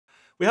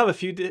We have a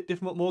few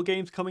different more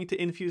games coming to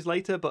Infuse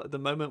later, but at the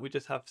moment we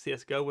just have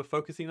CSGO we're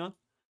focusing on.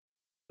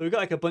 So we've got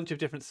like a bunch of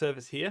different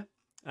servers here,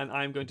 and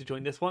I'm going to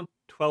join this one.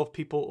 12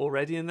 people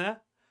already in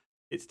there.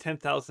 It's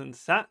 10,000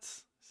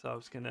 sats, so I'm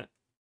just gonna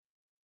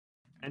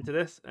enter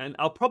this, and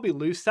I'll probably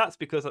lose sats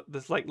because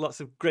there's like lots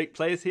of great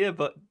players here,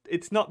 but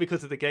it's not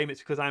because of the game,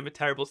 it's because I'm a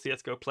terrible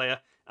CSGO player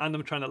and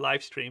I'm trying to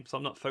live stream, so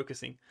I'm not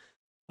focusing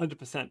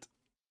 100%.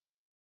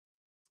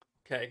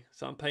 Okay,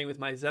 so I'm paying with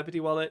my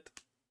Zebedee wallet.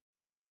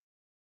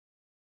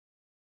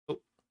 Oh,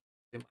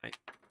 my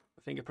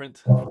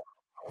fingerprint. There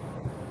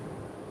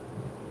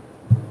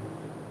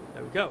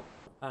we go.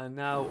 And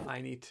now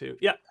I need to,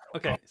 yeah,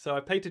 okay, so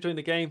I paid to join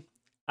the game,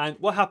 and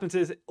what happens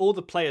is all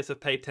the players have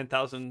paid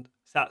 10,000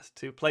 sats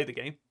to play the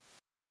game,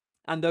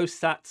 and those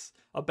sats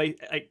are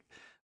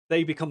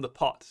they become the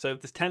pot. So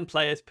if there's 10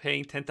 players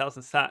paying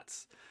 10,000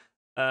 sats,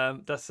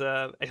 that's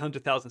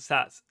 100,000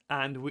 sats,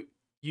 and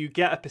you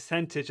get a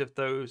percentage of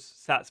those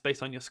sats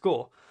based on your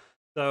score.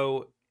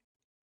 So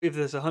if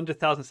there's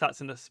 100,000 sats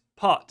in this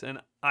pot,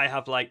 and I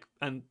have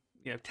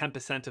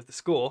 10% of the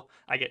score,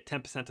 I get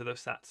 10% of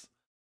those sats.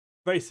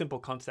 Very simple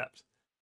concept.